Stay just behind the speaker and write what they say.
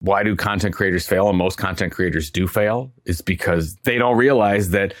Why do content creators fail? And most content creators do fail is because they don't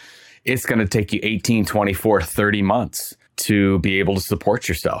realize that it's going to take you 18, 24, 30 months to be able to support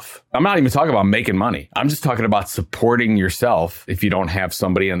yourself. I'm not even talking about making money. I'm just talking about supporting yourself if you don't have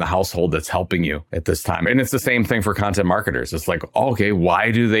somebody in the household that's helping you at this time. And it's the same thing for content marketers. It's like, okay, why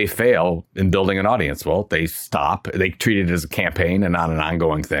do they fail in building an audience? Well, they stop. They treat it as a campaign and not an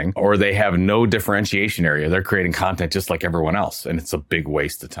ongoing thing, or they have no differentiation area. They're creating content just like everyone else, and it's a big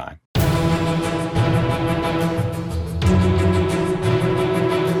waste of time.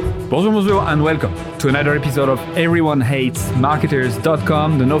 Bonjour and welcome to another episode of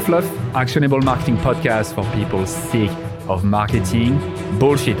EveryoneHatesMarketers.com, the no-fluff, actionable marketing podcast for people sick of marketing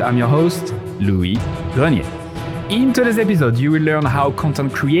bullshit. I'm your host, Louis Grenier. In today's episode, you will learn how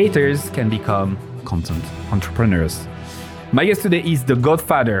content creators can become content entrepreneurs. My guest today is the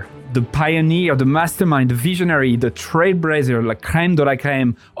Godfather, the pioneer, the mastermind, the visionary, the trailblazer, la crème de la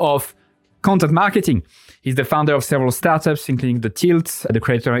crème of content marketing. He's the founder of several startups, including The Tilt, the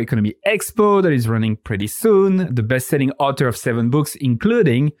Creator Economy Expo that is running pretty soon, the best-selling author of 7 books,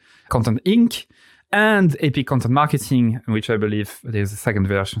 including Content Inc. and Epic Content Marketing, which I believe there's a second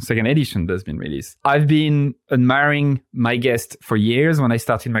edition that's been released. I've been admiring my guest for years when I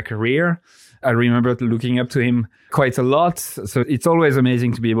started my career. I remember looking up to him quite a lot. So it's always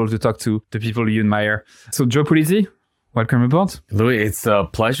amazing to be able to talk to the people you admire. So Joe Pulizzi, welcome aboard. Louis, it's a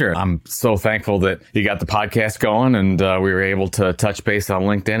pleasure. I'm so thankful that you got the podcast going and we were able to touch base on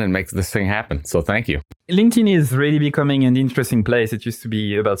LinkedIn and make this thing happen. So thank you. LinkedIn is really becoming an interesting place. It used to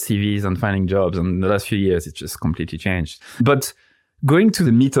be about CVs and finding jobs. And in the last few years, it's just completely changed. But going to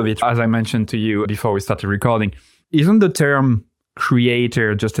the meat of it, as I mentioned to you before we started recording, isn't the term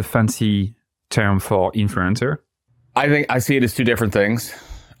creator just a fancy term for influencer? I think I see it as two different things.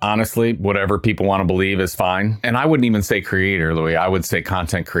 Honestly, whatever people want to believe is fine. And I wouldn't even say creator, Louis. I would say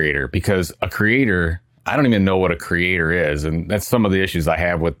content creator, because a creator, I don't even know what a creator is. And that's some of the issues I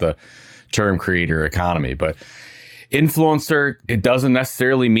have with the term creator economy. But influencer, it doesn't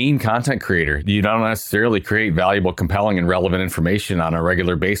necessarily mean content creator. You don't necessarily create valuable, compelling, and relevant information on a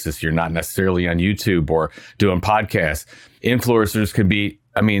regular basis. You're not necessarily on YouTube or doing podcasts. Influencers can be,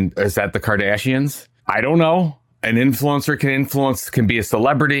 is that the Kardashians? I don't know. An influencer can be a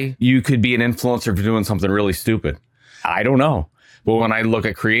celebrity. You could be an influencer for doing something really stupid. I don't know. But when I look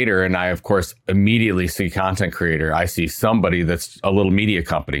at creator, and I, of course, immediately see content creator, I see somebody that's a little media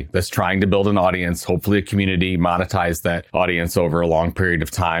company that's trying to build an audience, hopefully a community, monetize that audience over a long period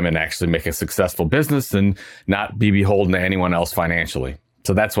of time and actually make a successful business and not be beholden to anyone else financially.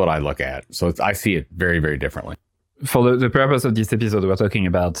 So that's what I look at. So I see it very, very differently. For the purpose of this episode, we're talking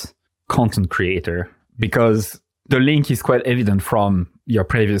about content creator because the link is quite evident from your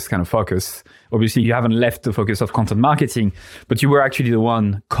previous kind of focus. Obviously, you haven't left the focus of content marketing, but you were actually the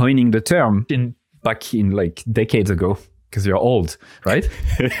one coining the term back in like decades ago, because you're old, right?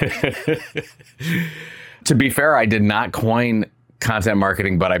 To be fair, I did not coin content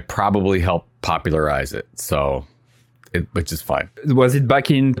marketing, but I probably helped popularize it. Which is fine. Was it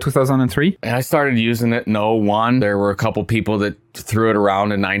back in 2003? And I started using it in 2001. There were a couple people that threw it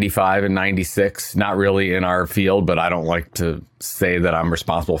around in 95 and 96. Not really in our field, but I don't like to say that I'm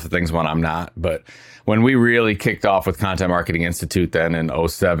responsible for things when I'm not. But when we really kicked off with Content Marketing Institute then in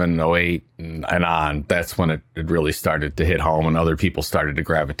 07, 08 and on, that's when it really started to hit home and other people started to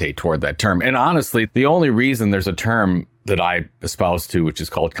gravitate toward that term. And honestly, the only reason there's a term that I espouse to, which is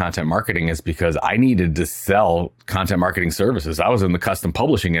called content marketing, is because I needed to sell content marketing services. I was in the custom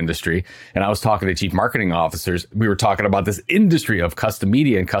publishing industry and I was talking to chief marketing officers. We were talking about this industry of custom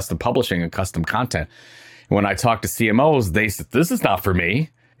media and custom publishing and custom content. When I talked to CMOs, they said, this is not for me.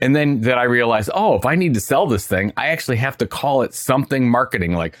 And then I realized, if I need to sell this thing, I actually have to call it something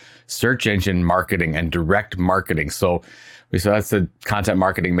marketing, like search engine marketing and direct marketing. So we said, that's the content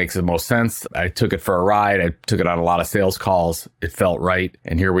marketing makes the most sense. I took it for a ride. I took it on a lot of sales calls. It felt right.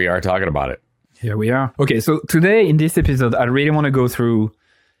 And here we are talking about it. Here we are. Okay, so today in this episode, I really want to go through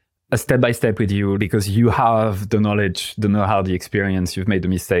a step-by-step with you because you have the knowledge, the know-how, the experience. You've made the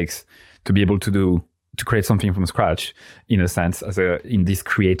mistakes to be able to create something from scratch, in a sense, in this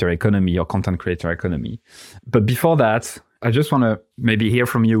creator economy or content creator economy. But before that, I just want to maybe hear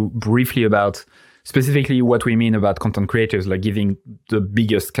from you briefly about specifically what we mean about content creators, like giving the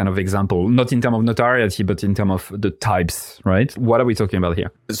biggest kind of example, not in terms of notoriety, but in terms of the types, right? What are we talking about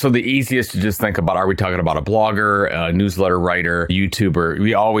here? So the easiest to just think about, are we talking about a blogger, a newsletter writer, YouTuber?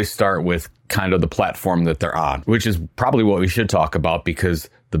 We always start with kind of the platform that they're on, which is probably what we should talk about, because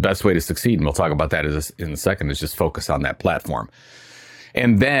the best way to succeed, and we'll talk about that in a second, is just focus on that platform.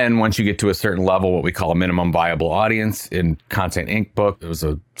 And then once you get to a certain level, what we call a minimum viable audience in Content Inc. book, it was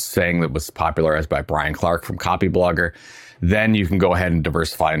a saying that was popularized by Brian Clark from Copyblogger. Then you can go ahead and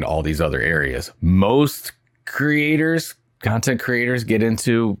diversify into all these other areas. Most creators, content creators, get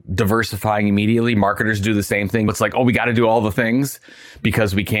into diversifying immediately. Marketers do the same thing. It's like, oh, we got to do all the things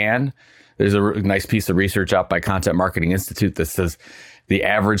because we can. There's a nice piece of research out by Content Marketing Institute that says the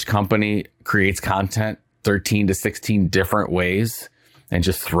average company creates content 13 to 16 different ways and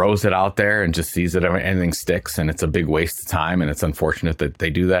just throws it out there and just sees that anything sticks. And it's a big waste of time. And it's unfortunate that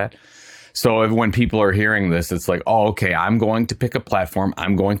they do that. So when people are hearing this, it's like, oh, okay, I'm going to pick a platform.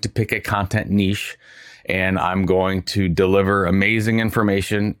 I'm going to pick a content niche, and I'm going to deliver amazing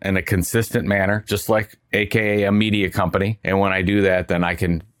information in a consistent manner, just like AKA a media company. And when I do that, then I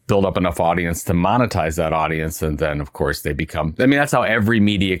can build up enough audience to monetize that audience. And then, of course, they become, that's how every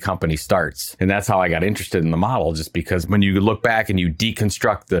media company starts. And that's how I got interested in the model, just because when you look back and you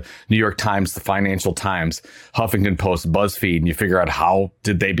deconstruct the New York Times, the Financial Times, Huffington Post, BuzzFeed, and you figure out how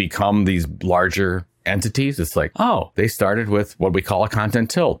did they become these larger entities, it's like, oh, they started with what we call a content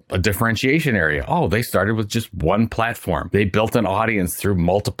tilt, a differentiation area. Oh, they started with just one platform. They built an audience through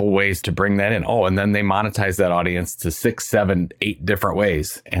multiple ways to bring that in. Oh, and then they monetize that audience to 6, 7, 8 different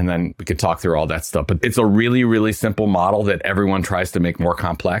ways. And then we could talk through all that stuff. But it's a really, really simple model that everyone tries to make more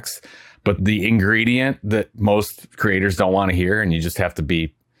complex. But the ingredient that most creators don't want to hear, and you just have to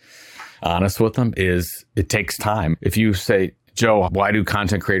be honest with them, is it takes time. If you say, Joe, why do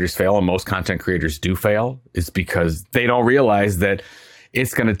content creators fail? And most content creators do fail. It's because they don't realize that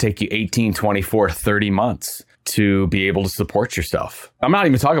it's going to take you 18, 24, 30 months to be able to support yourself. I'm not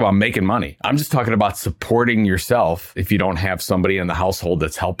even talking about making money. I'm just talking about supporting yourself if you don't have somebody in the household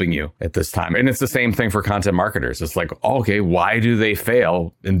that's helping you at this time. And it's the same thing for content marketers. It's like, okay, why do they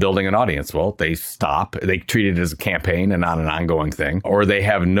fail in building an audience? Well, they stop. They treat it as a campaign and not an ongoing thing, or they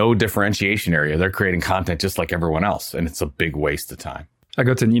have no differentiation area. They're creating content just like everyone else. And it's a big waste of time. I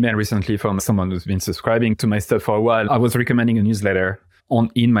got an email recently from someone who's been subscribing to my stuff for a while. I was recommending a newsletter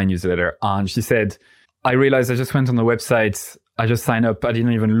in my newsletter, and she said, I realized I just went on the website. I just signed up. I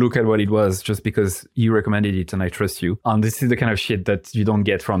didn't even look at what it was just because you recommended it and I trust you. And this is the kind of shit that you don't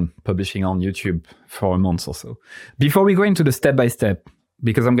get from publishing on YouTube for a month or so. Before we go into the step-by-step,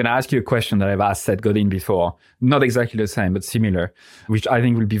 because I'm going to ask you a question that I've asked Seth Godin before, not exactly the same, but similar, which I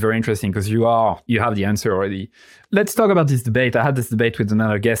think will be very interesting because you have the answer already. Let's talk about this debate. I had this debate with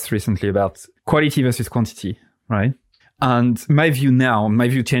another guest recently about quality versus quantity, right? And my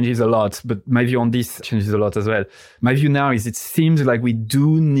view changes a lot, but my view on this changes a lot as well. My view now is it seems like we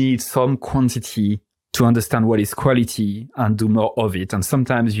do need some quantity to understand what is quality and do more of it. And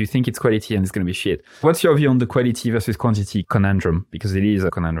sometimes you think it's quality and it's going to be shit. What's your view on the quality versus quantity conundrum? Because it is a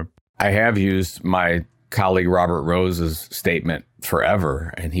conundrum. I have used my colleague Robert Rose's statement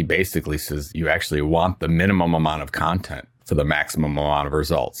forever. And he basically says you actually want the minimum amount of content for the maximum amount of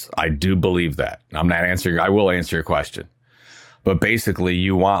results. I do believe that. I will answer your question. But basically,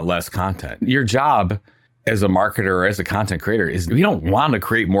 you want less content. Your job as a marketer or as a content creator is we don't want to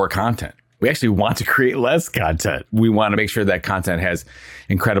create more content. We actually want to create less content. We want to make sure that content has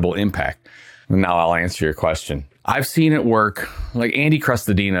incredible impact. Now I'll answer your question. I've seen it work. Like Andy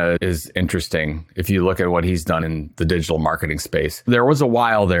Crustodina is interesting if you look at what he's done in the digital marketing space. There was a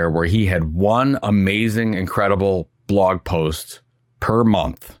while there where he had one amazing, incredible blog post per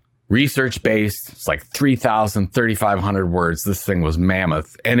month. Research-based, it's like 3,000, 3,500 words. This thing was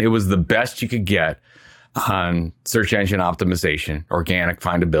mammoth. And it was the best you could get on search engine optimization, organic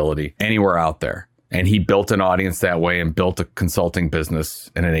findability, anywhere out there. And he built an audience that way and built a consulting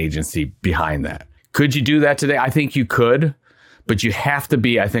business and an agency behind that. Could you do that today? I think you could, but you have to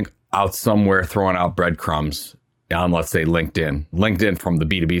be, I think, out somewhere throwing out breadcrumbs on, let's say, LinkedIn. LinkedIn from the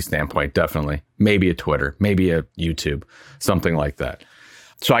B2B standpoint, definitely. Maybe a Twitter, maybe a YouTube, something like that.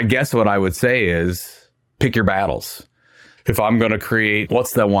 So I guess what I would say is pick your battles. If I'm going to create,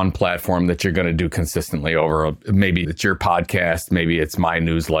 what's that one platform that you're going to do consistently over? Maybe it's your podcast, maybe it's my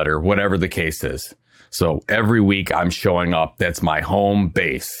newsletter, whatever the case is. So every week I'm showing up. That's my home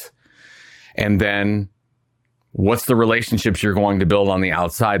base. And then what's the relationships you're going to build on the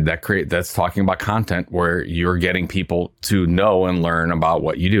outside that's talking about content where you're getting people to know and learn about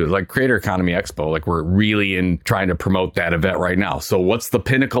what you do. Like Creator Economy Expo, like we're really trying to promote that event right now. So what's the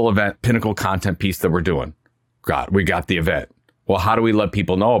pinnacle content piece that we're doing? We got the event. Well, how do we let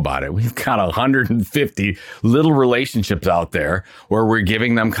people know about it? We've got 150 little relationships out there where we're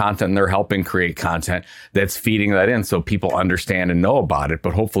giving them content and they're helping create content that's feeding that in so people understand and know about it,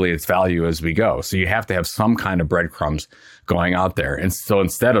 but hopefully it's value as we go. So you have to have some kind of breadcrumbs going out there. And so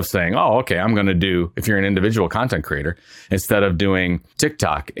instead of saying, oh, okay, I'm going to do, if you're an individual content creator, instead of doing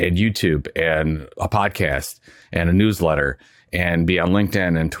TikTok and YouTube and a podcast and a newsletter and be on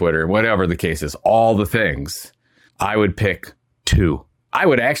LinkedIn and Twitter, whatever the case is, all the things, I would pick 2. I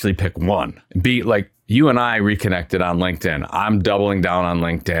would actually pick 1. Be like you and I reconnected on LinkedIn. I'm doubling down on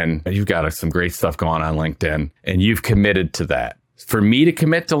LinkedIn. You've got some great stuff going on LinkedIn and you've committed to that. For me to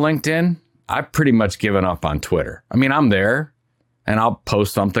commit to LinkedIn, I've pretty much given up on Twitter. I mean, I'm there and I'll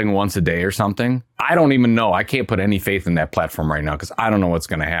post something once a day or something. I don't even know. I can't put any faith in that platform right now because I don't know what's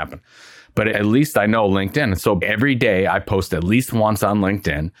going to happen. But at least I know LinkedIn. And so every day I post at least once on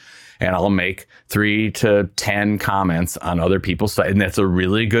LinkedIn and I'll make 3 to 10 comments on other people's sites. And that's a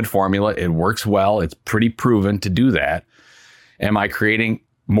really good formula. It works well. It's pretty proven to do that. Am I creating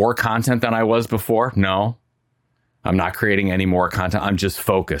more content than I was before? No, I'm not creating any more content. I'm just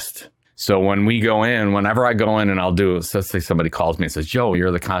focused. So when we go in, whenever I go in and I'll do, so let's say somebody calls me and says, Joe, you're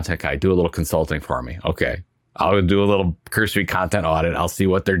the content guy. Do a little consulting for me. Okay. I'll do a little cursory content audit. I'll see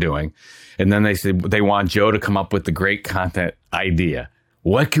what they're doing. And then they say they want Joe to come up with the great content idea.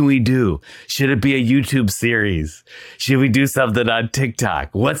 What can we do? Should it be a YouTube series? Should we do something on TikTok?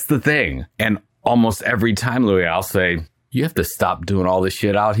 What's the thing? And almost every time, Louis, I'll say, you have to stop doing all this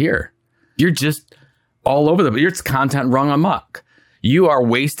shit out here. You're just all over it's content rung amok. You are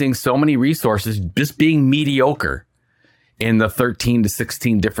wasting so many resources just being mediocre in the 13 to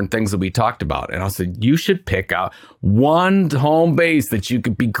 16 different things that we talked about. And I'll say, you should pick out one home base that you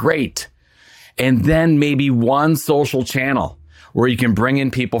could be great. And then maybe one social channel where you can bring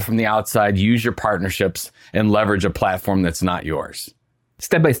in people from the outside, use your partnerships, and leverage a platform that's not yours.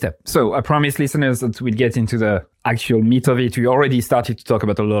 Step by step. So I promise listeners that we'll get into the actual meat of it. We already started to talk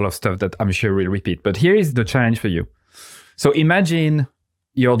about a lot of stuff that I'm sure we'll repeat. But here is the challenge for you. So imagine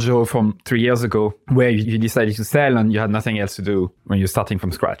you're Joe from 3 years ago where you decided to sell and you had nothing else to do when you're starting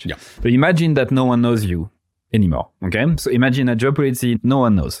from scratch. Yeah. But imagine that no one knows you anymore. Okay. So imagine at Joe Pulizzi, no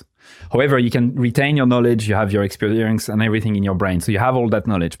one knows. However, you can retain your knowledge, you have your experience and everything in your brain. So you have all that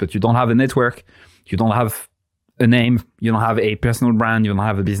knowledge, but you don't have a network, you don't have a name, you don't have a personal brand, you don't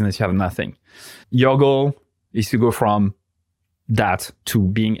have a business, you have nothing. Your goal is to go from that to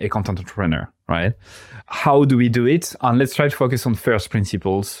being a content entrepreneur, right? How do we do it? And let's try to focus on first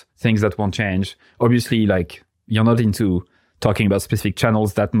principles, things that won't change. Obviously, like you're not into talking about specific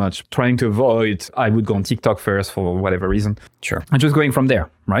channels that much, trying to avoid, I would go on TikTok first for whatever reason. Sure. And just going from there,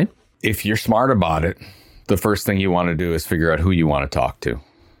 right? If you're smart about it, the first thing you want to do is figure out who you want to talk to.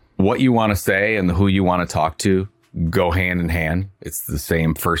 What you want to say and who you want to talk to go hand in hand. It's the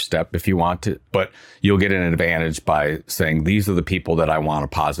same first step if you want to, but you'll get an advantage by saying, these are the people that I want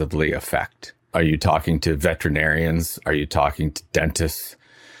to positively affect. Are you talking to veterinarians? Are you talking to dentists,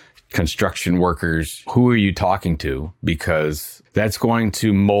 construction workers? Who are you talking to? Because that's going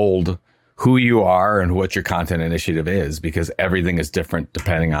to mold who you are and what your content initiative is, because everything is different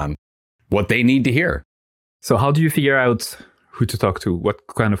depending on what they need to hear. So how do you figure out who to talk to? What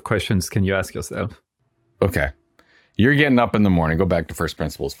kind of questions can you ask yourself? Okay. You're getting up in the morning. Go back to first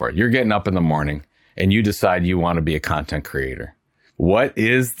principles for it. You're getting up in the morning and you decide you want to be a content creator. What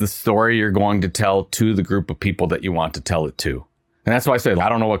is the story you're going to tell to the group of people that you want to tell it to? And that's why I say, I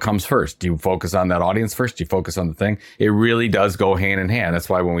don't know what comes first. Do you focus on that audience first? Do you focus on the thing? It really does go hand in hand. That's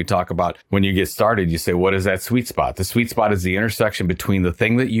why when we talk about when you get started, you say, what is that sweet spot? The sweet spot is the intersection between the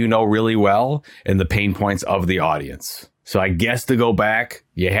thing that you know really well and the pain points of the audience. So I guess to go back,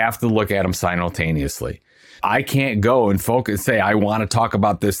 you have to look at them simultaneously. I can't go and focus, say, I want to talk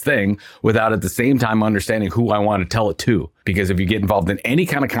about this thing without at the same time understanding who I want to tell it to. Because if you get involved in any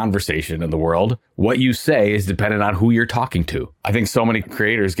kind of conversation in the world, what you say is dependent on who you're talking to. I think so many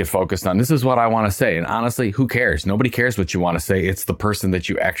creators get focused on, this is what I want to say. And honestly, who cares? Nobody cares what you want to say. It's the person that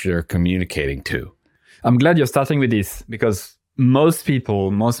you actually are communicating to. I'm glad you're starting with this because most people,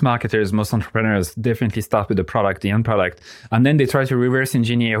 most marketers, most entrepreneurs definitely start with the product, the end product, and then they try to reverse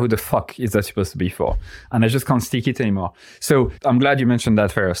engineer who the fuck is that supposed to be for. And I just can't stick it anymore. So I'm glad you mentioned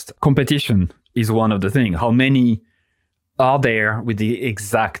that first. Competition is one of the things. How many are there with the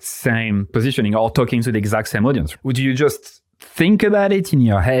exact same positioning or talking to the exact same audience? Would you just think about it in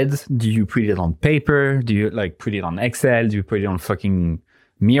your head? Do you put it on paper? Do you like put it on Excel? Do you put it on fucking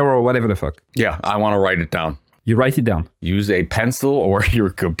Miro or whatever the fuck? Yeah, I want to write it down. You write it down. Use a pencil or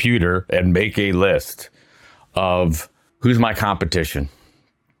your computer and make a list of who's my competition.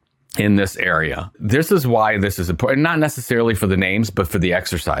 in this area. This is why this is important, not necessarily for the names, but for the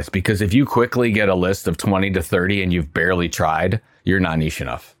exercise. Because if you quickly get a list of 20 to 30 and you've barely tried, you're not niche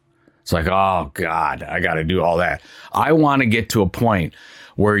enough. It's like, oh God, I got to do all that. I want to get to a point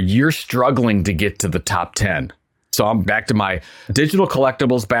where you're struggling to get to the top 10. So I'm back to my digital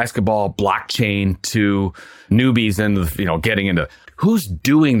collectibles, basketball, blockchain to newbies and, getting into who's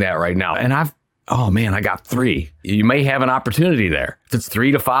doing that right now. And I got 3. You may have an opportunity there. If it's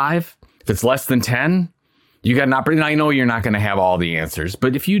 3 to 5, if it's less than 10, you got an opportunity. I know you're not going to have all the answers,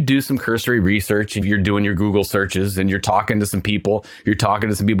 but if you do some cursory research, if you're doing your Google searches and you're talking to some people,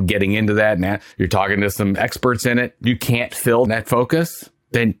 getting into that, and you're talking to some experts in it, you can't fill that focus,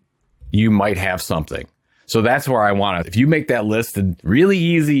 then you might have something. So that's where I want to, if you make that list and really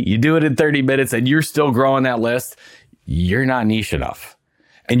easy, you do it in 30 minutes and you're still growing that list, you're not niche enough.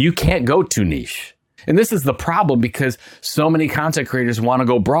 And you can't go too niche. And this is the problem because so many content creators want to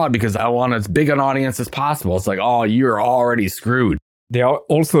go broad because I want as big an audience as possible. It's like, oh, you're already screwed. They are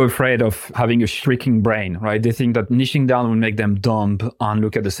also afraid of having a shrinking brain, right? They think that niching down will make them dumb and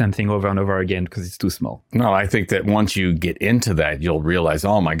look at the same thing over and over again because it's too small. No, I think that once you get into that, you'll realize,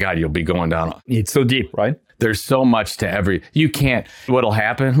 oh my God, you'll be going down. It's so deep, right? There's so much to you can't, what'll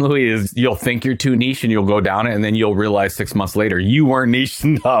happen, Louis, is you'll think you're too niche and you'll go down it. And then you'll realize 6 months later, you weren't niche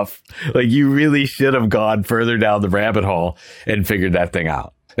enough. Like you really should have gone further down the rabbit hole and figured that thing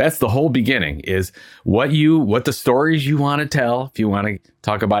out. That's the whole beginning is what the stories you want to tell, if you want to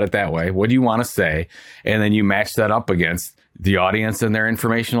talk about it that way, what do you want to say? And then you match that up against the audience and their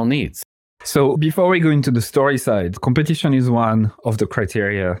informational needs. So before we go into the story side, competition is one of the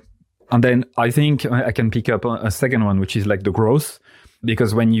criteria. And then I think I can pick up a second one, which is like the growth.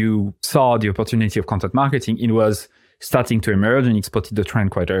 Because when you saw the opportunity of content marketing, it was starting to emerge and it spotted the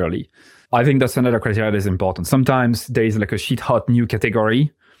trend quite early. I think that's another criteria that is important. Sometimes there is like a shit hot new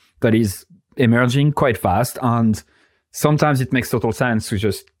category that is emerging quite fast. And sometimes it makes total sense to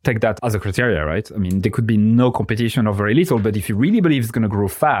just take that as a criteria, right? I mean, there could be no competition or very little, but if you really believe it's going to grow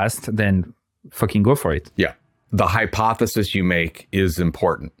fast, then fucking go for it. Yeah. The hypothesis you make is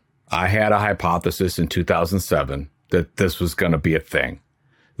important. I had a hypothesis in 2007 that this was going to be a thing,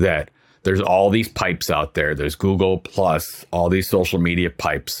 that there's all these pipes out there. There's Google plus all these social media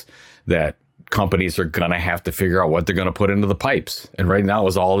pipes that companies are going to have to figure out what they're going to put into the pipes. And right now it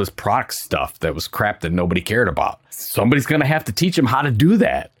was all this product stuff that was crap that nobody cared about. Somebody's going to have to teach them how to do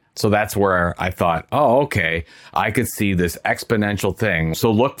that. So that's where I thought, oh, okay, I could see this exponential thing.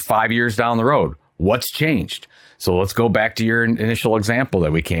 So look 5 years down the road, what's changed? So let's go back to your initial example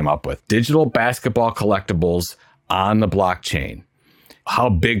that we came up with. Digital basketball collectibles on the blockchain. How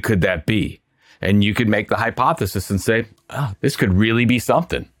big could that be? And you could make the hypothesis and say, oh, this could really be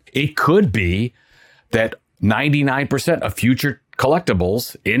something. It could be that 99% of future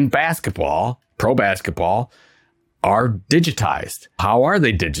collectibles in basketball, pro basketball, are digitized. How are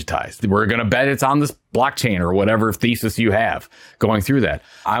they digitized? We're going to bet it's on this blockchain or whatever thesis you have going through that.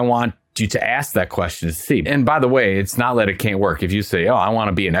 I want you to ask that question to see. And by the way, it's not that it can't work. If you say, oh, I want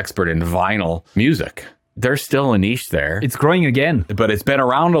to be an expert in vinyl music, there's still a niche there. It's growing again. But it's been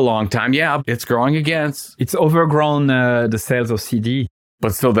around a long time. Yeah, it's growing again. It's overgrown the sales of CD.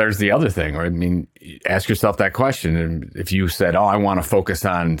 But still, there's the other thing. Right? I mean, ask yourself that question. And if you said, oh, I want to focus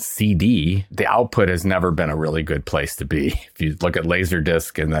on CD, the output has never been a really good place to be. If you look at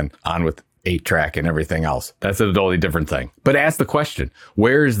Laserdisc and then on with 8-track and everything else, that's a totally different thing. But ask the question,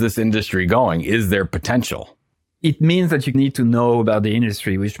 where is this industry going? Is there potential? It means that you need to know about the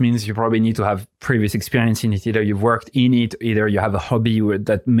industry, which means you probably need to have previous experience in it. Either you've worked in it, either you have a hobby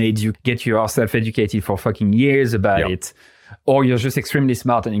that made you get yourself educated for fucking years about it, or you're just extremely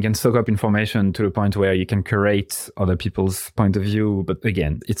smart and you can soak up information to the point where you can curate other people's point of view. But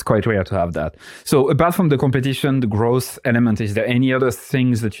again, it's quite rare to have that. So apart from the competition, the growth element, is there any other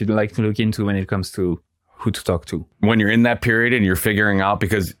things that you'd like to look into when it comes to who to talk to? When you're in that period and you're figuring out,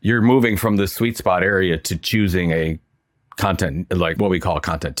 because you're moving from the sweet spot area to choosing a content, like what we call a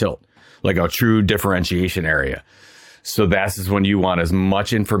content tilt, like a true differentiation area. So that is when you want as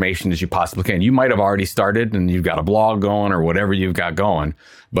much information as you possibly can. You might have already started and you've got a blog going or whatever you've got going,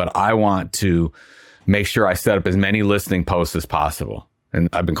 but I want to make sure I set up as many listening posts as possible. And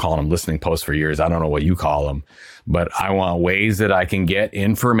I've been calling them listening posts for years. I don't know what you call them, but I want ways that I can get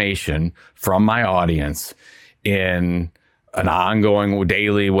information from my audience in an ongoing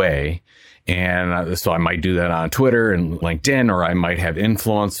daily way. And so I might do that on Twitter and LinkedIn, or I might have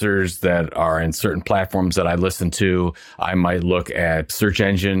influencers that are in certain platforms that I listen to. I might look at search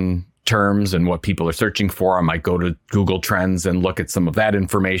engine terms and what people are searching for. I might go to Google Trends and look at some of that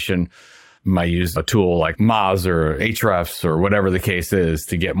information. Might use a tool like Moz or Ahrefs or whatever the case is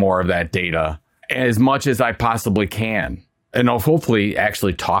to get more of that data as much as I possibly can. And I'll hopefully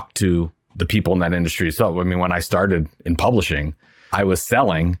actually talk to the people in that industry. So, I mean, when I started in publishing, I was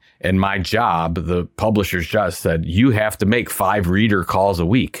selling, and my job, the publishers just said, you have to make 5 reader calls a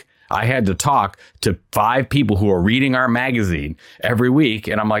week. I had to talk to 5 people who are reading our magazine every week.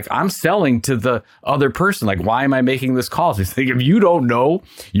 And I'm like, I'm selling to the other person. Like, why am I making this call? He's like, if you don't know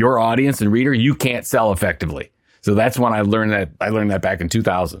your audience and reader, you can't sell effectively. So that's when I learned that. I learned that back in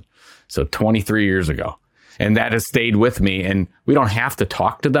 2000. So 23 years ago. And that has stayed with me. And we don't have to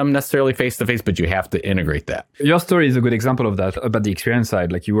talk to them necessarily face to face, but you have to integrate that. Your story is a good example of that, about the experience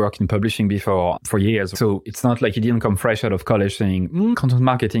side. Like, you worked in publishing before for years. So it's not like you didn't come fresh out of college saying, content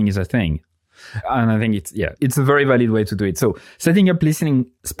marketing is a thing. And I think it's a very valid way to do it. So setting up listening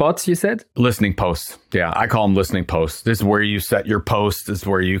spots, you said? Listening posts. Yeah, I call them listening posts. This is where you set your post. This is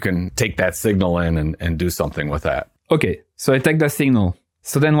where you can take that signal in and do something with that. Okay, so I take that signal.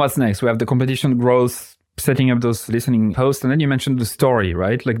 So then what's next? We have the competition growth, setting up those listening posts. And then you mentioned the story,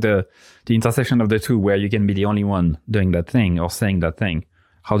 right? Like the intersection of the two, where you can be the only one doing that thing or saying that thing.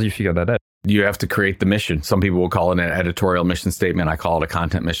 How do you figure that out? You have to create the mission. Some people will call it an editorial mission statement. I call it a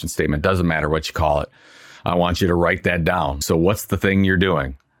content mission statement. Doesn't matter what you call it. I want you to write that down. So what's the thing you're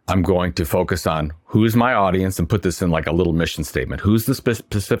doing? I'm going to focus on who's my audience and put this in like a little mission statement. Who's the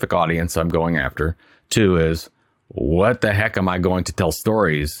specific audience I'm going after? 2 is, what the heck am I going to tell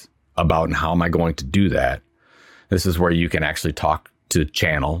stories about, and how am I going to do that? This is where you can actually talk to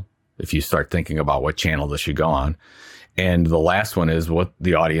channel if you start thinking about what channel this should go on. And the last one is, what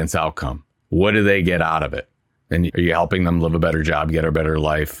the audience outcome. What do they get out of it? And are you helping them live a better job, get a better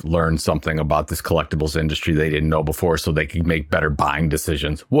life, learn something about this collectibles industry they didn't know before so they can make better buying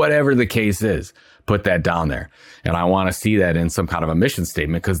decisions? Whatever the case is, put that down there. And I want to see that in some kind of a mission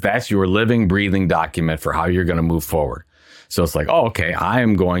statement, because that's your living, breathing document for how you're going to move forward. So it's like, oh, okay, I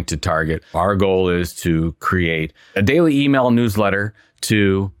am going to target. Our goal is to create a daily email newsletter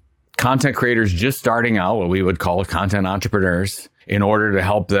to content creators just starting out, what we would call content entrepreneurs, in order to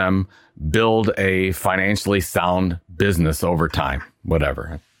help them build a financially sound business over time,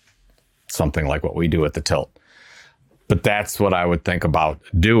 whatever. Something like what we do at the Tilt. But that's what I would think about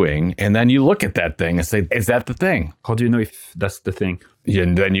doing. And then you look at that thing and say, is that the thing? How do you know if that's the thing?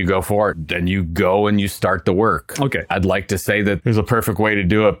 And then you go for it. Then you go and you start the work. Okay. I'd like to say that there's a perfect way to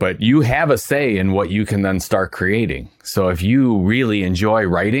do it, but you have a say in what you can then start creating. So if you really enjoy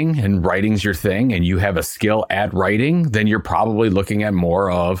writing and writing's your thing and you have a skill at writing, then you're probably looking at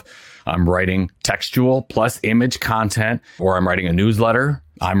more of, I'm writing textual plus image content, or I'm writing a newsletter.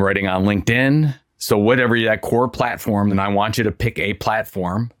 I'm writing on LinkedIn. So whatever that core platform, then I want you to pick a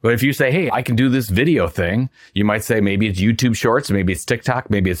platform. But if you say, hey, I can do this video thing, you might say maybe it's YouTube Shorts, maybe it's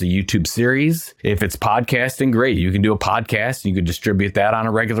TikTok, maybe it's a YouTube series. If it's podcasting, great. You can do a podcast. You can distribute that on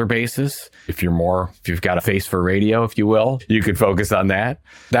a regular basis. If you've got a face for radio, if you will, you could focus on that.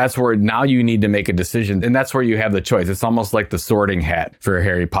 That's where now you need to make a decision. And that's where you have the choice. It's almost like the sorting hat for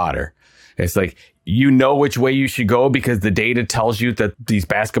Harry Potter. It's like, you know which way you should go because the data tells you that these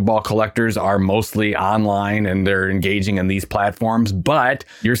basketball collectors are mostly online and they're engaging in these platforms. But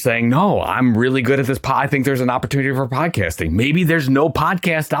you're saying, no, I'm really good at this. I think there's an opportunity for podcasting. Maybe there's no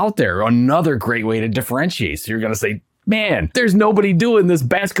podcast out there. Another great way to differentiate. So you're going to say, man, there's nobody doing this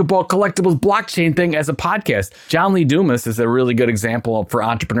basketball collectibles blockchain thing as a podcast. John Lee Dumas is a really good example for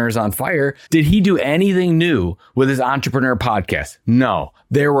Entrepreneurs on Fire. Did he do anything new with his entrepreneur podcast? No.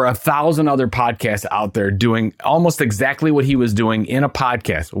 There were 1,000 other podcasts out there doing almost exactly what he was doing in a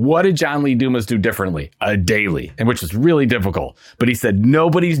podcast. What did John Lee Dumas do differently? A daily, and which is really difficult. But he said,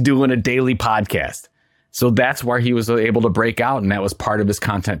 nobody's doing a daily podcast. So that's where he was able to break out. And that was part of his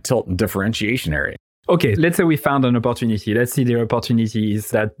content tilt and differentiation area. Okay, let's say we found an opportunity. Let's see the opportunity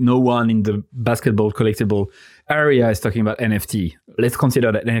is that no one in the basketball collectible area is talking about NFT. Let's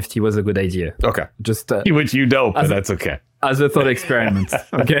consider that NFT was a good idea. Okay. Just which you don't, but that's okay. As a thought experiment,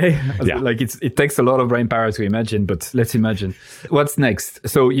 okay? Yeah. Like it takes a lot of brain power to imagine, but let's imagine. What's next?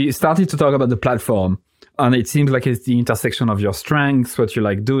 So you started to talk about the platform, and it seems like it's the intersection of your strengths, what you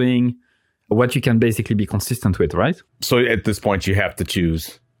like doing, what you can basically be consistent with, right? So at this point, you have to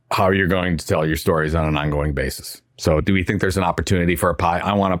choose how you're going to tell your stories on an ongoing basis. So do we think there's an opportunity for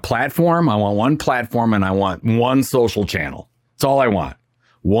I want a platform, I want one platform, and I want one social channel. That's all I want.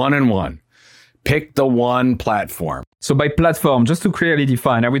 One and one. Pick the one platform. So by platform, just to clearly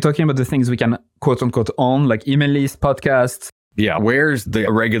define, are we talking about the things we can quote unquote own, like email lists, podcasts? Yeah. Where's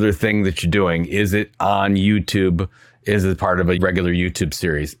the regular thing that you're doing? Is it on YouTube? Is it part of a regular YouTube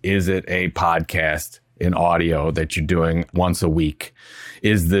series? Is it a podcast? in audio that you're doing once a week?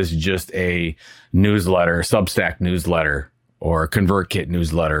 Is this just a newsletter, Substack newsletter, or a ConvertKit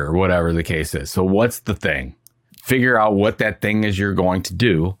newsletter, or whatever the case is? So what's the thing? Figure out what that thing is you're going to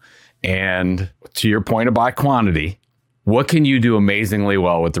do. And to your point about quantity, what can you do amazingly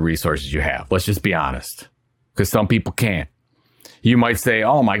well with the resources you have? Let's just be honest, because some people can't. You might say,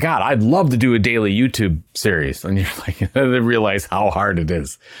 oh my God, I'd love to do a daily YouTube series. And you're like, they realize how hard it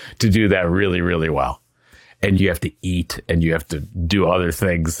is to do that really, really well. And you have to eat and you have to do other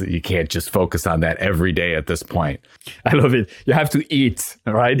things. You can't just focus on that every day at this point. I love it. You have to eat,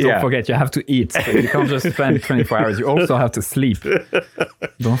 right? Don't forget, you have to eat. So you can't just spend 24 hours. You also have to sleep.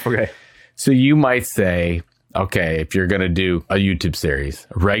 Don't forget. So you might say, okay, if you're going to do a YouTube series,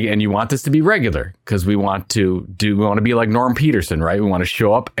 and you want this to be regular, because we want to be like Norm Peterson, right? We want to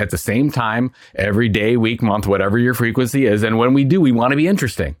show up at the same time every day, week, month, whatever your frequency is. And when we do, we want to be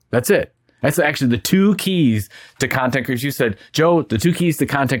interesting. That's it. That's actually the two keys to content creation. You said, Joe, the two keys to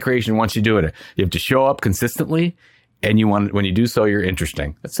content creation once you do it. You have to show up consistently, and when you do so, you're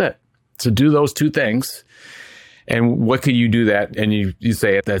interesting. That's it. So do those two things. And what could you do that? And you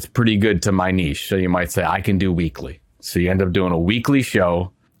say, that's pretty good to my niche. So you might say, I can do weekly. So you end up doing a weekly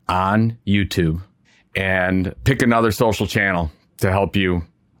show on YouTube and pick another social channel to help you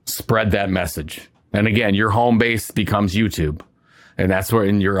spread that message. And again, your home base becomes YouTube. And that's where,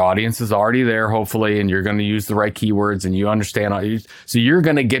 and your audience is already there, hopefully, and you're going to use the right keywords and you understand. So you're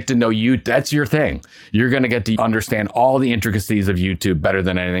going to get to know you. That's your thing. You're going to get to understand all the intricacies of YouTube better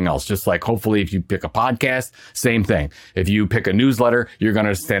than anything else. Just like hopefully if you pick a podcast, same thing. If you pick a newsletter, you're going to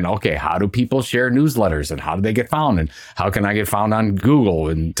understand, okay, how do people share newsletters and how do they get found? And how can I get found on Google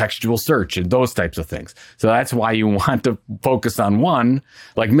and textual search and those types of things? So that's why you want to focus on one,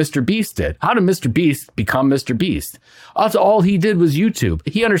 like Mr. Beast did. How did Mr. Beast become Mr. Beast? That's all he did was YouTube.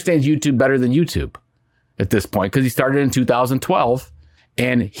 He understands YouTube better than YouTube at this point because he started in 2012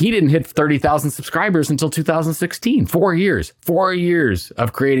 and he didn't hit 30,000 subscribers until 2016. 4 years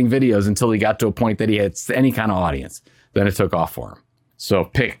of creating videos until he got to a point that he had any kind of audience. Then it took off for him.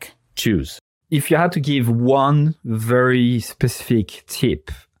 So choose. If you had to give one very specific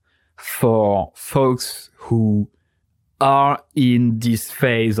tip for folks who are in this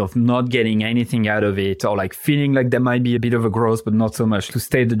phase of not getting anything out of it, or like feeling like there might be a bit of a growth, but not so much, to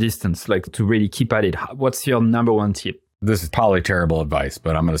stay the distance, like to really keep at it, what's your number one tip? This is probably terrible advice,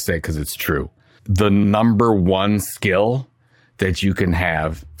 but I'm going to say it because it's true. The number one skill that you can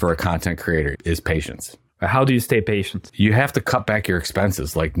have for a content creator is patience. How do you stay patient? You have to cut back your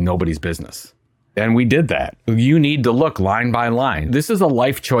expenses like nobody's business. And we did that. You need to look line by line. This is a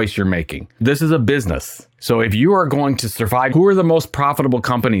life choice you're making. This is a business. So if you are going to survive, who are the most profitable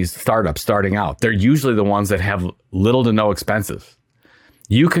companies, startups starting out? They're usually the ones that have little to no expenses.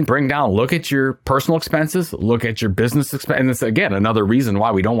 You can bring down, look at your personal expenses, look at your business expenses. And it's, again, another reason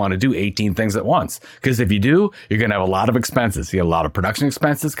why we don't want to do 18 things at once. Because if you do, you're going to have a lot of expenses. You have a lot of production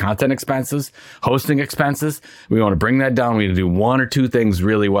expenses, content expenses, hosting expenses. We want to bring that down. We need to do one or two things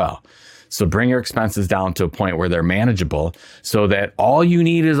really well. So bring your expenses down to a point where they're manageable so that all you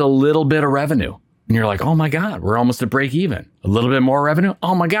need is a little bit of revenue. And you're like, oh my God, we're almost at break even. A little bit more revenue.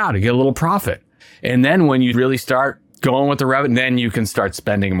 Oh my God, you get a little profit. And then when you really start going with the revenue, then you can start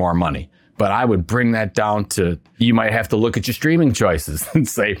spending more money. But I would bring that down to, you might have to look at your streaming choices and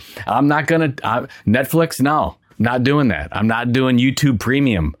say, Netflix, no, not doing that. I'm not doing YouTube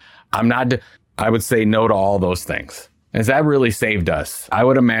Premium. I would say no to all those things. As that really saved us. I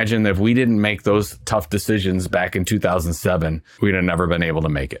would imagine that if we didn't make those tough decisions back in 2007, we'd have never been able to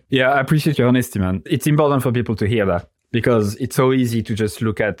make it. Yeah, I appreciate your honesty, man. It's important for people to hear that because it's so easy to just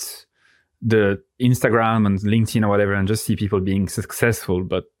look at the Instagram and LinkedIn or whatever and just see people being successful,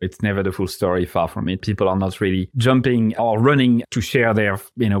 but it's never the full story, far from it. People are not really jumping or running to share their,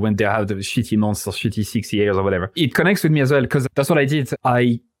 when they have the shitty months or shitty 6 years or whatever. It connects with me as well because that's what I did.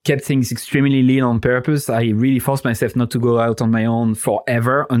 I kept things extremely lean on purpose. I really forced myself not to go out on my own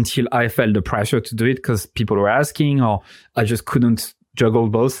forever until I felt the pressure to do it because people were asking or I just couldn't juggle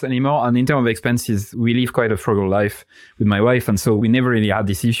both anymore. And in terms of expenses, we live quite a frugal life with my wife. And so we never really had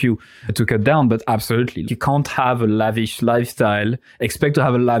this issue to cut down. But absolutely, you can't have a lavish lifestyle, expect to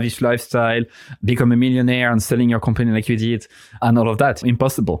have a lavish lifestyle, become a millionaire and selling your company like you did and all of that.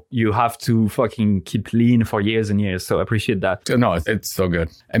 Impossible. You have to fucking keep lean for years and years. So I appreciate that. No, it's so good.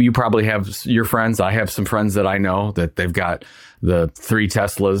 And you probably have your friends. I have some friends that I know that they've got the 3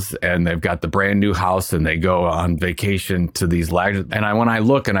 Teslas and they've got the brand new house and they go on vacation to these lags. And when I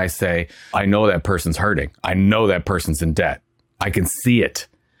look and I say, I know that person's hurting. I know that person's in debt. I can see it.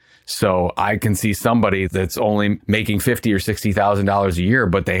 So I can see somebody that's only making $50,000 or $60,000 a year,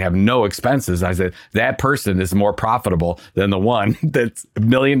 but they have no expenses. I said, that person is more profitable than the one that's $1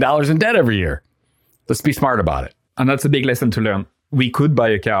 million in debt every year. Let's be smart about it. And that's a big lesson to learn. We could buy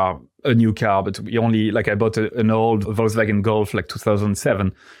a new car, but we only, I bought an old Volkswagen Golf,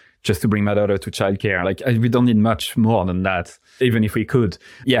 2007, just to bring my daughter to childcare. We don't need much more than that, even if we could.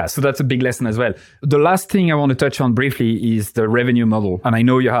 Yeah, so that's a big lesson as well. The last thing I want to touch on briefly is the revenue model. And I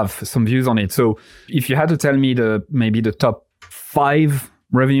know you have some views on it. So if you had to tell me maybe the top 5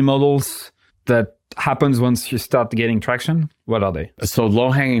 revenue models that happens once you start getting traction, what are they? So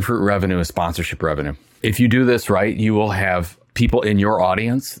low-hanging fruit revenue is sponsorship revenue. If you do this right, you will have people in your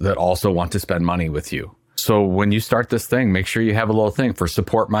audience that also want to spend money with you. So when you start this thing, make sure you have a little thing for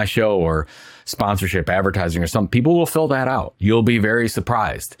support my show or sponsorship, advertising or something. People will fill that out. You'll be very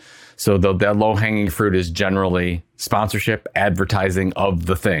surprised. So that low-hanging fruit is generally sponsorship, advertising of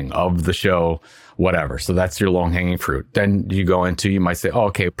the thing, of the show, whatever. So that's your low-hanging fruit. Then you might say, oh,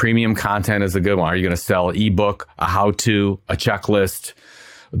 okay, premium content is a good one. Are you going to sell an ebook, a how-to, a checklist?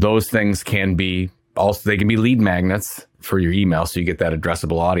 Those things can be also, they can be lead magnets for your email, so you get that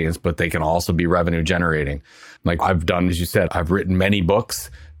addressable audience, but they can also be revenue generating. Like I've done, as you said, I've written many books.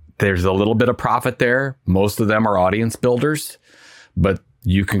 There's a little bit of profit there. Most of them are audience builders, but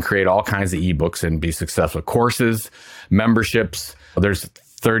you can create all kinds of ebooks and be successful. Courses, memberships. There's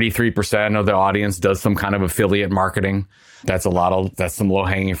 33% of the audience does some kind of affiliate marketing. That's some low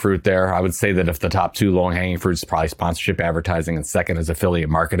hanging fruit there. I would say that if the top 2 low hanging fruits, probably sponsorship advertising, and second is affiliate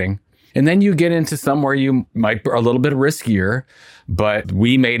marketing. And then you get into somewhere you might be a little bit riskier, but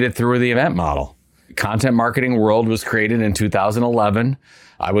we made it through the event model. Content Marketing World was created in 2011.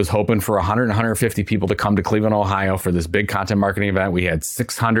 I was hoping for 100, 150 people to come to Cleveland, Ohio for this big content marketing event. We had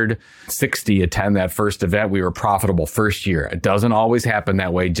 660 attend that first event. We were profitable first year. It doesn't always happen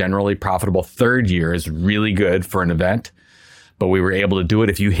that way. Generally, profitable third year is really good for an event, but we were able to do it.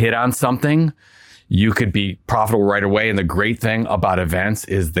 If you hit on something, you could be profitable right away. And the great thing about events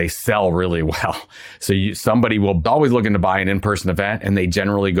is they sell really well. So somebody will always looking to buy an in-person event, and they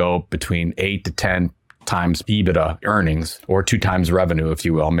generally go between 8 to 10 times EBITDA earnings, or 2 times revenue, if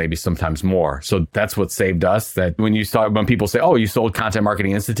you will, maybe sometimes more. So that's what saved us. That when people say, oh, you sold Content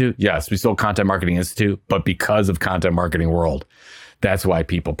Marketing Institute? Yes, we sold Content Marketing Institute, but because of Content Marketing World, that's why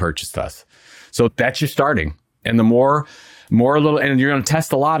people purchased us. So that's your starting. And the more and you're going to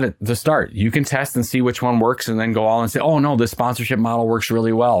test a lot at the start. You can test and see which one works and then go all and say, oh no, this sponsorship model works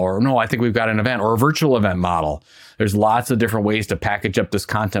really well. Or no, I think we've got an event or a virtual event model. There's lots of different ways to package up this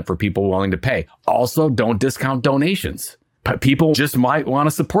content for people willing to pay. Also, don't discount donations. But people just might want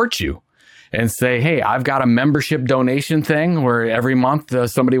to support you and say, hey, I've got a membership donation thing where every month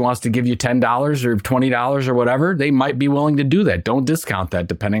somebody wants to give you $10 or $20 or whatever. They might be willing to do that. Don't discount that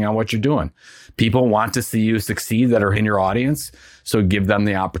depending on what you're doing. People want to see you succeed that are in your audience. So give them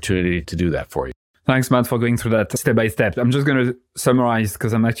the opportunity to do that for you. Thanks, Matt, for going through that step by step. I'm just going to summarize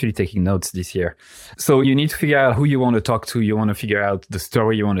because I'm actually taking notes this year. So you need to figure out who you want to talk to. You want to figure out the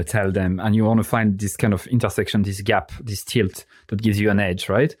story you want to tell them. And you want to find this kind of intersection, this gap, this tilt that gives you an edge,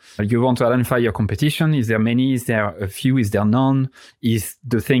 right? You want to identify your competition. Is there many? Is there a few? Is there none? Is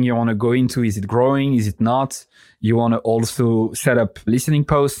the thing you want to go into, is it growing? Is it not? You want to also set up listening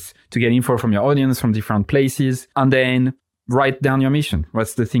posts to get info from your audience from different places. And then write down your mission.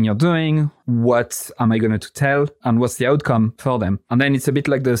 What's the thing you're doing? What am I going to tell? And what's the outcome for them? And then it's a bit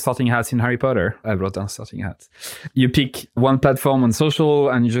like the sorting hats in Harry Potter. I wrote down sorting hats. You pick one platform on social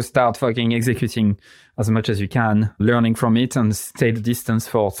and you just start fucking executing as much as you can, learning from it, and stay the distance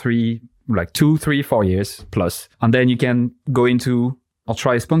for 2, 3, 4 years plus. And then you can go into or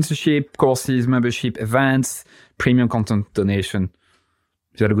try sponsorship, courses, membership, events, premium content donation.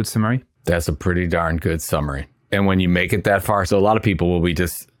 Is that a good summary? That's a pretty darn good summary. And when you make it that far, so a lot of people will be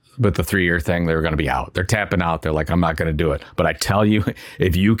just with the 3-year thing, they're going to be out. They're tapping out. They're like, I'm not going to do it. But I tell you,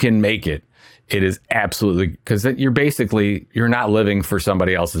 if you can make it, it is absolutely, because you're not living for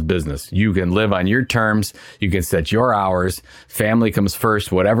somebody else's business. You can live on your terms. You can set your hours. Family comes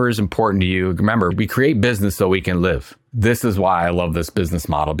first, whatever is important to you. Remember, we create business so we can live. This is why I love this business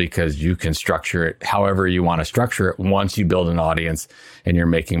model, because you can structure it however you want to structure it once you build an audience and you're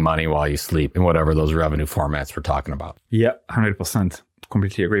making money while you sleep in whatever those revenue formats we're talking about. Yeah, 100%.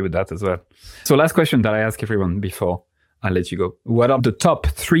 Completely agree with that as well. So last question that I ask everyone before I let you go. What are the top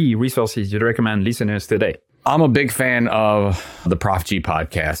 3 resources you'd recommend listeners today? I'm a big fan of the Prof G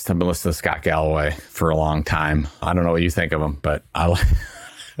podcast. I've been listening to Scott Galloway for a long time. I don't know what you think of him, but I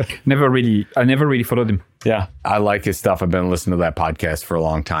never really followed him. Yeah, I like his stuff. I've been listening to that podcast for a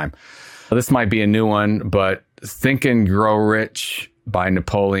long time. This might be a new one, but Think and Grow Rich by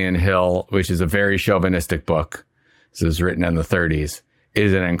Napoleon Hill, which is a very chauvinistic book. This was written in the 30s.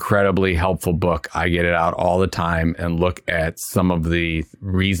 Is an incredibly helpful book. I get it out all the time and look at some of the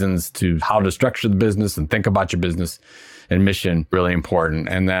reasons to how to structure the business and think about your business and mission. Really important.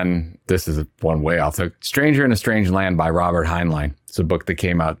 And then this is one way off. Stranger in a Strange Land by Robert Heinlein. It's a book that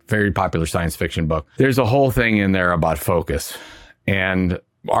came out, very popular science fiction book. There's a whole thing in there about focus. And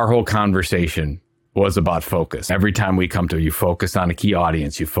our whole conversation was about focus. Every time we come to it, you focus on a key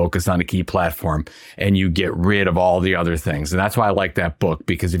audience, you focus on a key platform, and you get rid of all the other things. And that's why I like that book,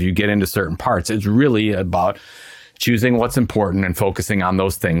 because if you get into certain parts, it's really about choosing what's important and focusing on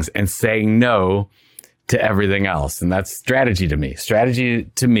those things and saying no to everything else. And that's strategy to me. Strategy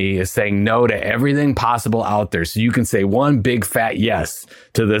to me is saying no to everything possible out there so you can say one big fat yes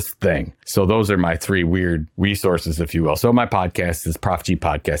to this thing. So those are my three weird resources, if you will. So my podcast is Prof G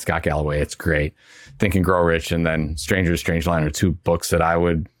Podcast, Scott Galloway. It's great. Think and Grow Rich, and then Stranger in a Strange Land are two books that I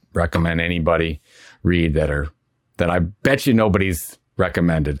would recommend anybody read that I bet you nobody's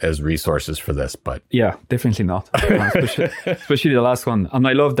recommended as resources for this, but yeah, definitely not. Especially the last one. And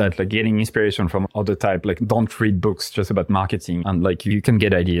I love that, like getting inspiration from other type, like don't read books just about marketing, and like you can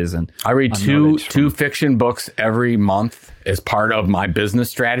get ideas. And I read two fiction books every month as part of my business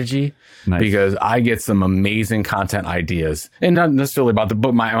strategy. Nice. Because I get some amazing content ideas, and not necessarily about the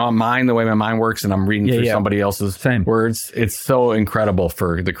book, my mind, the way my mind works, and I'm reading through somebody else's words. It's so incredible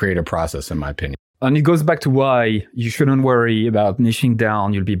for the creative process, in my opinion. And it goes back to why you shouldn't worry about niching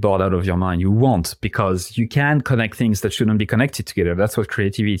down. You'll be bored out of your mind. You won't, because you can connect things that shouldn't be connected together. That's what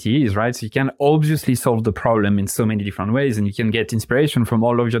creativity is, right? So you can obviously solve the problem in so many different ways, and you can get inspiration from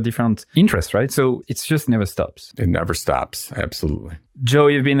all of your different interests, right? So it's just never stops. It never stops. Absolutely. Joe,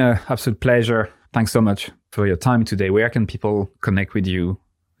 you've been an absolute pleasure. Thanks so much for your time today. Where can people connect with you,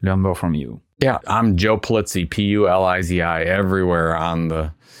 learn more from you? Yeah, I'm Joe Pulizzi, Pulizzi, everywhere on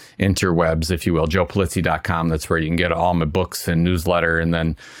the interwebs, if you will. JoePulizzi.com. That's where you can get all my books and newsletter. And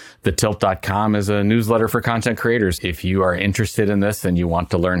then thetilt.com is a newsletter for content creators. If you are interested in this and you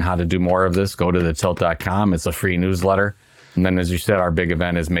want to learn how to do more of this, go to thetilt.com. It's a free newsletter. And then, as you said, our big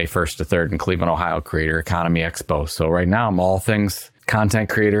event is May 1st to 3rd in Cleveland, Ohio, Creator Economy Expo. So right now I'm all things content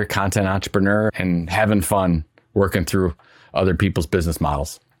creator, content entrepreneur, and having fun working through other people's business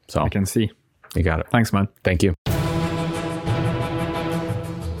models. So I can see. You got it. Thanks, man. Thank you.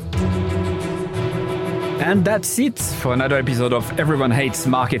 And that's it for another episode of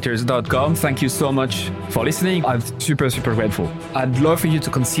EveryoneHatesMarketers.com. Thank you so much for listening. I'm super grateful. I'd love for you to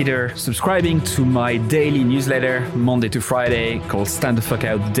consider subscribing to my daily newsletter, Monday to Friday, called Stand the Fuck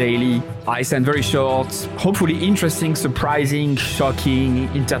Out Daily. I send very short, hopefully interesting, surprising, shocking,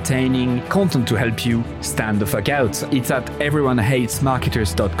 entertaining content to help you stand the fuck out. It's at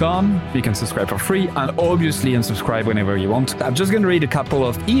EveryoneHatesMarketers.com. You can subscribe for free and obviously unsubscribe whenever you want. I'm just going to read a couple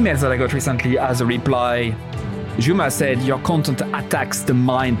of emails that I got recently as a reply. Juma said, your content attacks the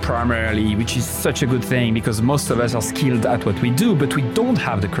mind primarily, which is such a good thing because most of us are skilled at what we do, but we don't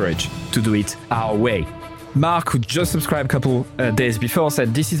have the courage to do it our way. Mark, who just subscribed a couple days before,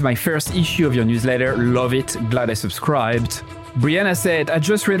 said, this is my first issue of your newsletter. Love it. Glad I subscribed. Brianna said, I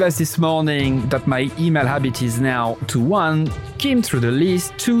just realized this morning that my email habit is now to 1, skim through the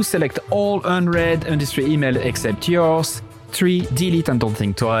list, 2, select all unread industry email except yours, 3, delete and don't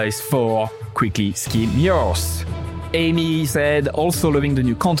think twice, 4, quickly skim yours. Amy said, also loving the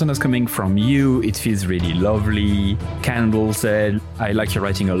new content that's coming from you. It feels really lovely. Candle said, I like your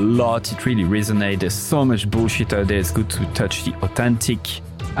writing a lot. It really resonates. There's so much bullshit out there. It's good to touch the authentic.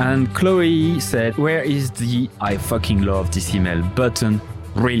 And Chloe said, where is the I fucking love this email button?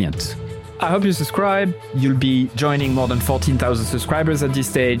 Brilliant. I hope you subscribe. You'll be joining more than 14,000 subscribers at this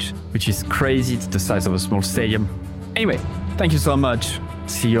stage, which is crazy. It's the size of a small stadium. Anyway, thank you so much.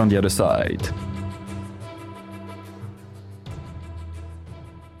 See you on the other side.